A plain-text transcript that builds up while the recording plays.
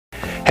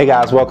Hey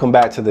guys, welcome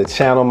back to the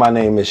channel. My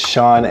name is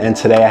Sean and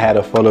today I had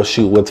a photo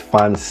shoot with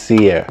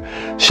Fancir.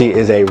 She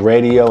is a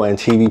radio and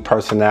TV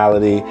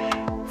personality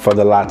for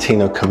the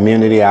Latino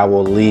community. I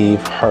will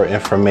leave her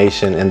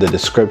information in the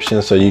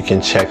description so you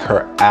can check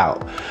her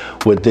out.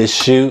 With this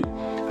shoot,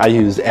 I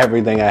used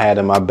everything I had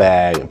in my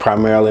bag,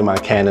 primarily my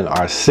Canon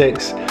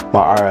R6,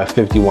 my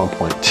RF50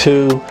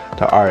 1.2,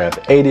 the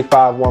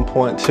RF85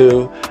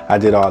 1.2. I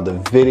did all the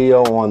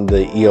video on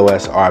the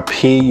EOS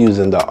RP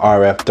using the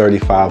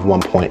RF35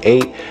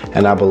 1.8,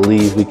 and I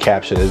believe we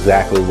captured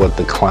exactly what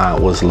the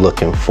client was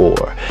looking for.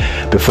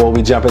 Before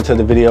we jump into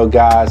the video,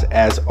 guys,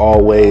 as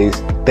always,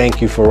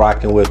 thank you for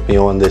rocking with me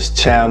on this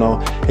channel.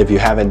 If you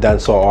haven't done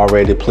so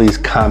already, please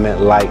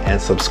comment, like,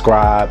 and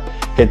subscribe.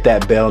 Hit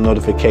that bell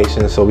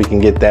notification so we can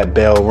get that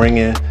bell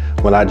ringing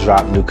when I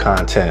drop new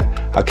content.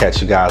 I'll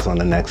catch you guys on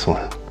the next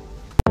one.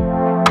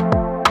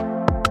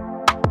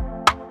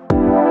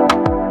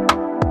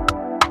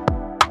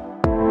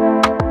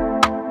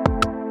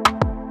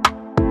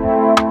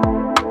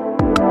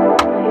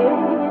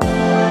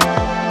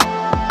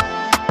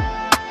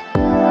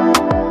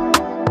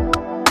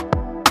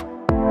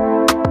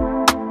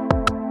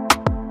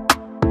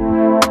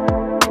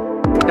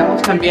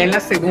 También la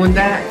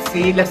segunda,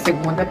 sí, la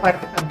segunda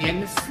parte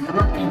también es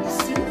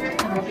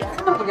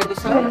porque tú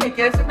sabes que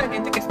queda ese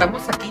pendiente que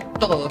estamos aquí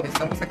todos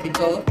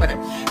para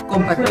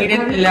compartir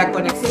en la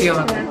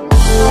conexión.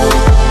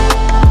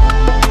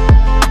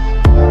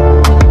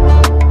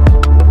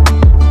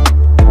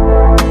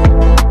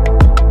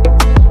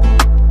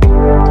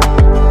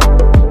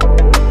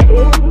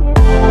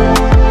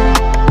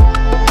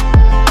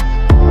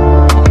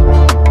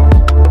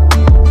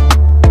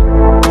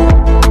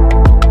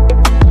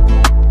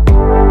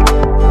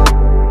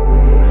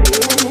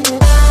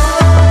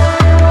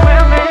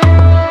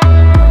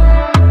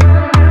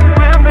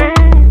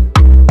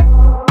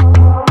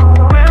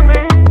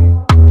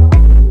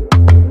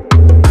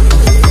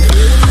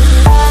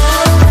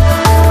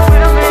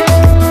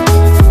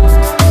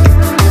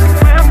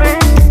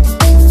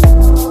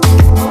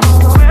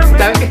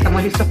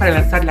 Para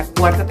lanzar la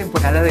cuarta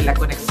temporada de La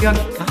Conexión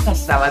cada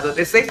sábado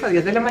de 6 a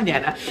 10 de la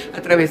mañana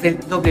a través del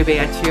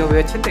WHOV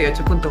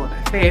 88.1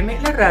 FM,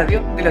 la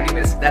radio de la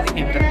Universidad de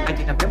Ginebra.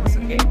 Allí nos vemos,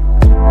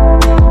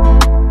 ¿ok?